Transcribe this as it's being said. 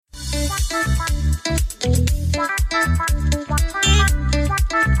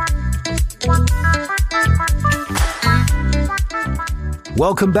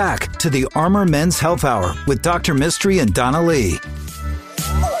Welcome back to the Armor Men's Health Hour with Dr. Mistry and Donna Lee.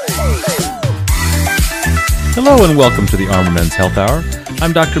 Hello and welcome to the Armor Men's Health Hour.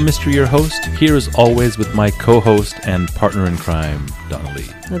 I'm Dr. Mistry, your host, here as always with my co-host and partner in crime, Donna Lee.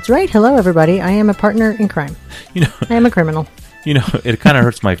 That's right. Hello, everybody. I am a partner in crime. I am a criminal. It kind of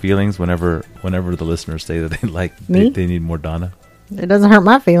hurts my feelings whenever the listeners say that they need more Donna. It doesn't hurt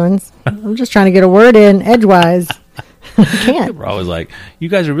my feelings. I'm just trying to get a word in edgewise. I can't. We're always like, you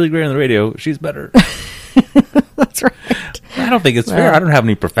guys are really great on the radio. She's better. That's right. I don't think it's fair. I don't have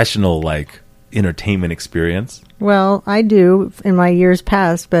any professional, entertainment experience. Well, I do in my years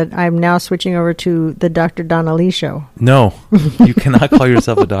past, but I'm now switching over to the Dr. Donna Lee show. No, you cannot call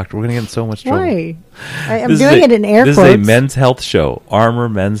yourself a doctor. We're going to get in so much trouble. Why? I'm doing it in air quotes. This is a men's health show, Armor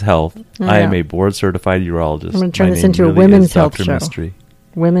Men's Health. I am a board-certified urologist. I'm going to turn this into a women's health show. Mystery.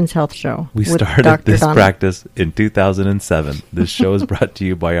 Women's health show. We started this practice in 2007. This show is brought to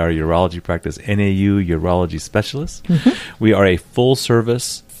you by our urology practice, NAU Urology Specialists. Mm-hmm. We are a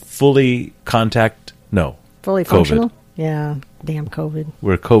full-service, fully functional? Yeah, damn COVID.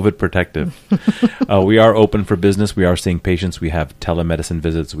 We're COVID protective. We are open for business. We are seeing patients. We have telemedicine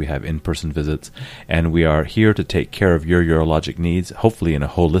visits. We have in-person visits. And we are here to take care of your urologic needs, hopefully in a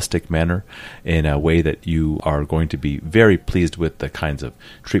holistic manner, in a way that you are going to be very pleased with the kinds of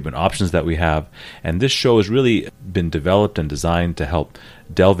treatment options that we have. And this show has really been developed and designed to help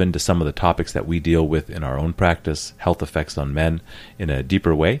delve into some of the topics that we deal with in our own practice, health effects on men, in a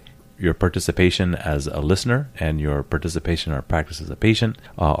deeper way. Your participation as a listener and your participation in our practice as a patient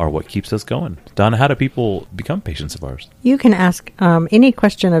are what keeps us going. Donna, how do people become patients of ours? You can ask any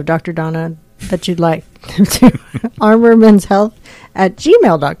question of Dr. Donna that you'd like to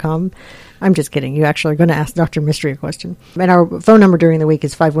armormenshealth@gmail.com. I'm just kidding. You actually are going to ask Dr. Mistry a question. And our phone number during the week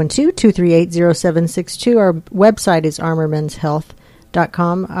is 512-238-0762. Our website is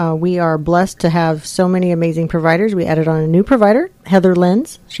armormenshealth.com. We are blessed to have so many amazing providers. We added on a new provider, Heather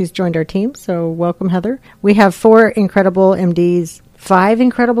Lenz. She's joined our team, so welcome, Heather. We have 4 incredible MDs, 5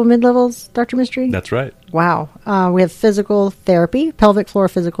 incredible mid-levels, Dr. Mistry? That's right. Wow. We have physical therapy, pelvic floor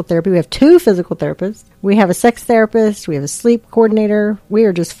physical therapy. We have 2 physical therapists. We have a sex therapist. We have a sleep coordinator. We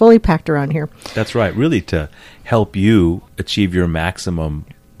are just fully packed around here. That's right. Really to help you achieve your maximum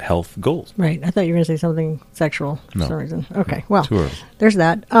health goals. Right. I thought you were going to say something sexual for some reason. Okay. Well, there's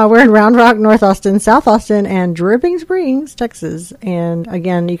that. We're in Round Rock, North Austin, South Austin, and Dripping Springs, Texas. And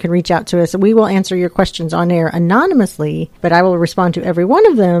again, you can reach out to us. We will answer your questions on air anonymously, but I will respond to every one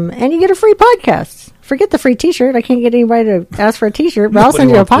of them, and you get a free podcast. Forget the free t-shirt. I can't get anybody to ask for a t-shirt, but I'll send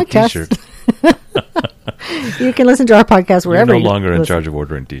you a podcast. You can listen to our podcast wherever. You're no longer in charge of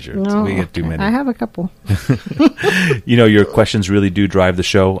ordering t-shirts. No, we get too many. I have a couple. Your questions really do drive the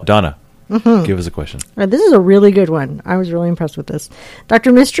show. Donna, give us a question. This is a really good one. I was really impressed with this.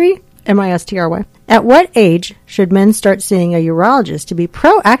 Dr. Mistry, M-I-S-T-R-Y. At what age should men start seeing a urologist to be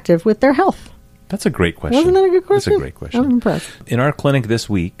proactive with their health? That's a great question. Wasn't that a good question? That's a great question. I'm impressed. In our clinic this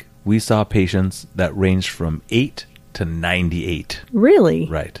week, we saw patients that ranged from 8 to 98. Really?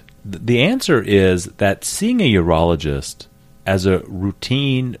 Right. The answer is that seeing a urologist as a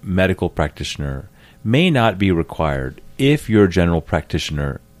routine medical practitioner may not be required if your general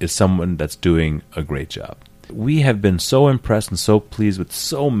practitioner is someone that's doing a great job. We have been so impressed and so pleased with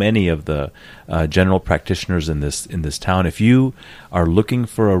so many of the general practitioners in this town. If you are looking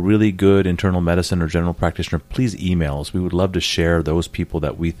for a really good internal medicine or general practitioner, please email us. We would love to share those people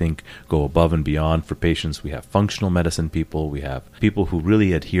that we think go above and beyond for patients. We have functional medicine people. We have people who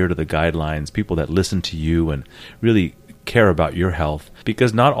really adhere to the guidelines, people that listen to you and really care about your health.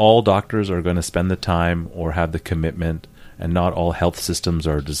 Because not all doctors are going to spend the time or have the commitment, and not all health systems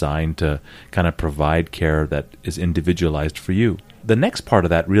are designed to kind of provide care that is individualized for you. The next part of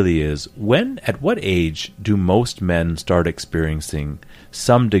that really is, at what age do most men start experiencing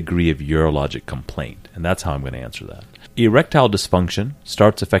some degree of urologic complaint? And that's how I'm going to answer that. Erectile dysfunction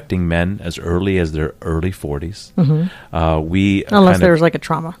starts affecting men as early as their early 40s. Mm-hmm. Unless there's like a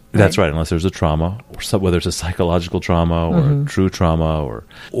trauma. Right? That's right, unless there's a trauma, or whether it's a psychological trauma or a true trauma,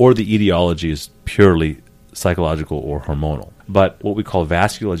 or the etiology is purely psychological or hormonal. But what we call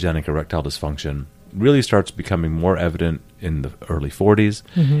vasculogenic erectile dysfunction really starts becoming more evident in the early 40s,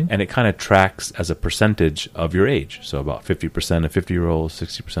 and it kind of tracks as a percentage of your age. So about 50% of 50-year-olds,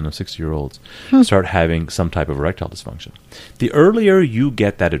 60% of 60-year-olds start having some type of erectile dysfunction. The earlier you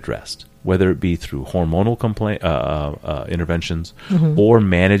get that addressed, whether it be through hormonal interventions or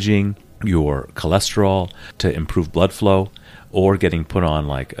managing your cholesterol to improve blood flow, or getting put on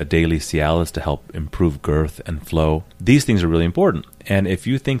like a daily Cialis to help improve girth and flow. These things are really important. And if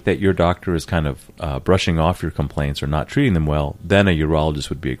you think that your doctor is kind of brushing off your complaints or not treating them well, then a urologist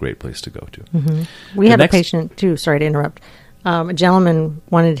would be a great place to go to. Mm-hmm. We had a patient too, sorry to interrupt. A gentleman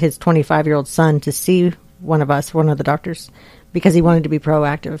wanted his 25-year-old son to see one of the doctors, because he wanted to be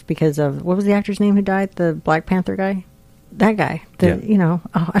proactive because of, what was the actor's name who died? The Black Panther guy? That guy.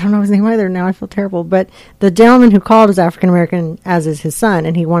 I don't know his name either. Now I feel terrible. But the gentleman who called is African-American, as is his son,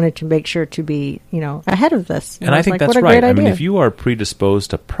 and he wanted to make sure to be, ahead of this. And I think that's right. I mean, if you are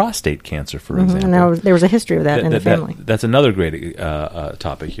predisposed to prostate cancer, for example. And there was a history of that in the family. That's another great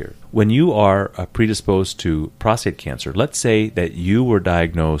topic here. When you are predisposed to prostate cancer, let's say that you were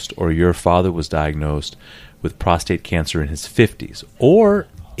diagnosed or your father was diagnosed with prostate cancer in his 50s, or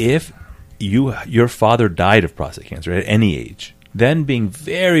if your father died of prostate cancer at any age, then being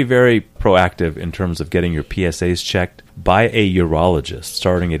very, very proactive in terms of getting your PSAs checked by a urologist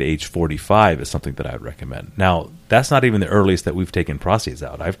starting at age 45 is something that I would recommend. Now, that's not even the earliest that we've taken prostates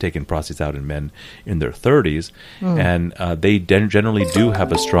out. I've taken prostates out in men in their 30s, and they generally do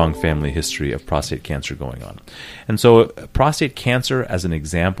have a strong family history of prostate cancer going on. And so prostate cancer as an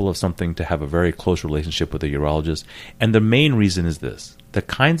example of something to have a very close relationship with a urologist, and the main reason is this. The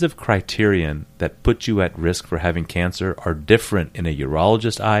kinds of criterion that put you at risk for having cancer are different in a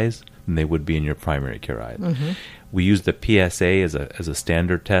urologist's eyes than they would be in your primary care eyes. Mm-hmm. We use the PSA as a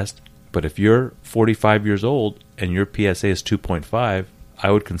standard test, but if you're 45 years old and your PSA is 2.5,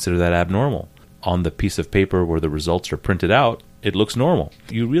 I would consider that abnormal. On the piece of paper where the results are printed out, it looks normal.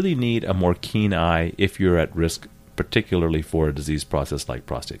 You really need a more keen eye if you're at risk, particularly for a disease process like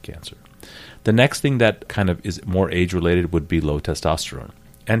prostate cancer. The next thing that kind of is more age-related would be low testosterone.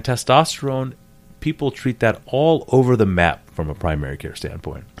 And testosterone, people treat that all over the map from a primary care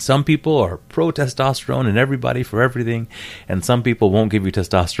standpoint. Some people are pro-testosterone and everybody for everything, and some people won't give you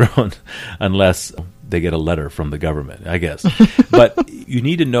testosterone unless they get a letter from the government, I guess. But you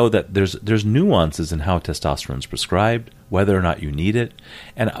need to know that there's nuances in how testosterone is prescribed, whether or not you need it.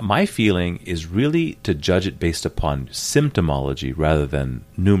 And my feeling is really to judge it based upon symptomology rather than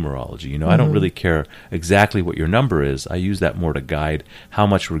numerology. I don't really care exactly what your number is. I use that more to guide how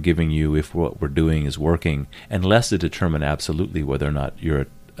much we're giving you if what we're doing is working, and less to determine absolutely whether or not you're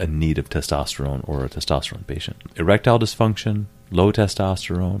in need of testosterone or a testosterone patient. Erectile dysfunction, low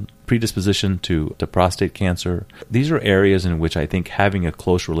testosterone, predisposition to prostate cancer. These are areas in which I think having a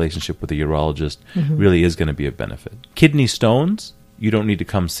close relationship with a urologist really is going to be a benefit. Kidney stones, you don't need to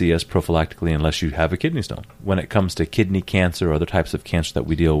come see us prophylactically unless you have a kidney stone. When it comes to kidney cancer or other types of cancer that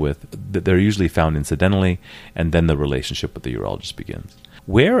we deal with, they're usually found incidentally, and then the relationship with the urologist begins.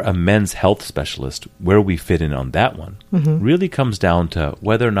 Where a men's health specialist, where we fit in on that one, really comes down to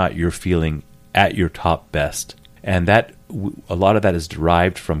whether or not you're feeling at your top best. And that a lot of that is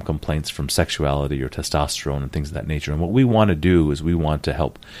derived from complaints from sexuality or testosterone and things of that nature. And what we want to do is we want to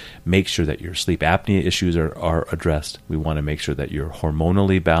help make sure that your sleep apnea issues are addressed. We want to make sure that you're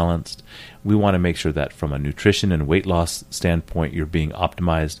hormonally balanced. We want to make sure that from a nutrition and weight loss standpoint, you're being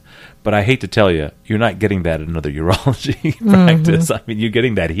optimized. But I hate to tell you, you're not getting that at another urology practice. I mean, you're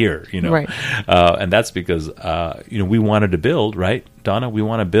getting that here, Right. And that's because, we wanted to build, right, Donna? We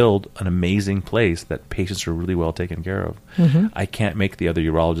want to build an amazing place that patients are really well taken care of. I can't make the other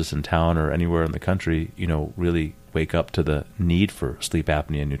urologists in town or anywhere in the country, really wake up to the need for sleep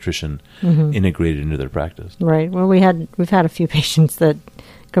apnea and nutrition integrated into their practice. Right. Well, we've had a few patients that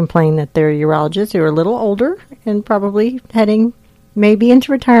complain that they're urologists who are a little older and probably heading maybe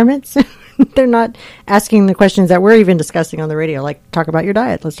into retirement. So they're not asking the questions that we're even discussing on the radio, like talk about your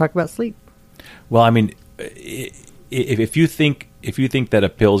diet. Let's talk about sleep. Well, I mean, if you think that a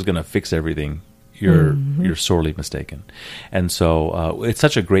pill is going to fix everything, you're sorely mistaken. And so it's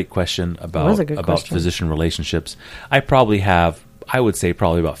such a great question about physician relationships. I would say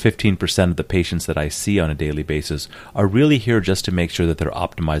probably about 15% of the patients that I see on a daily basis are really here just to make sure that they're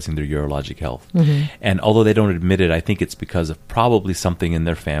optimizing their urologic health. And although they don't admit it, I think it's because of probably something in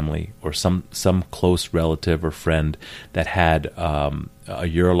their family or some close relative or friend that had a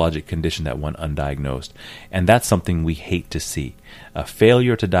urologic condition that went undiagnosed. And that's something we hate to see. A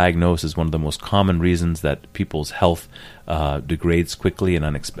failure to diagnose is one of the most common reasons that people's health degrades quickly and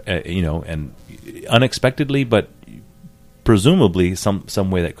unexpectedly, but presumably some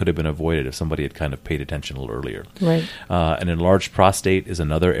way that could have been avoided if somebody had kind of paid attention a little earlier. Right. An enlarged prostate is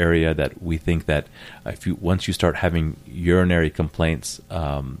another area that we think that once you start having urinary complaints,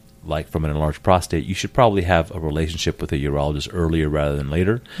 like from an enlarged prostate, you should probably have a relationship with a urologist earlier rather than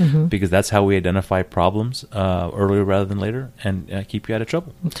later, because that's how we identify problems earlier rather than later and keep you out of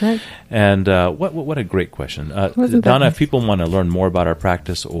trouble. That's right. And what a great question. Donna, if people want to learn more about our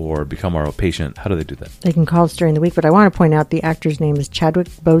practice or become our patient, how do they do that? They can call us during the week, but I want to point out the actor's name is Chadwick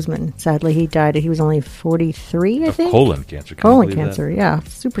Boseman. Sadly, he died. He was only 43, I think. Colon cancer. Colon cancer, yeah.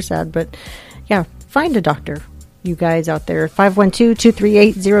 Super sad, but yeah, find a doctor. You guys out there,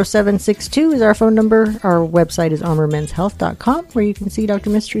 512-238-0762 is our phone number. Our website is armormenshealth.com, where you can see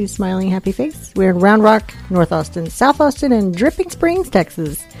Dr. Mistry's smiling, happy face. We're in Round Rock, North Austin, South Austin, and Dripping Springs,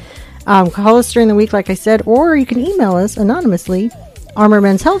 Texas. Call us during the week, like I said, or you can email us anonymously,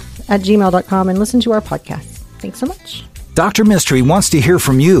 armormenshealth@gmail.com, and listen to our podcast. Thanks so much. Dr. Mistry wants to hear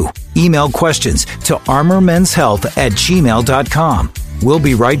from you. Email questions to armormenshealth@gmail.com. We'll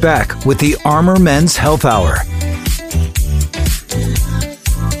be right back with the Armor Men's Health Hour.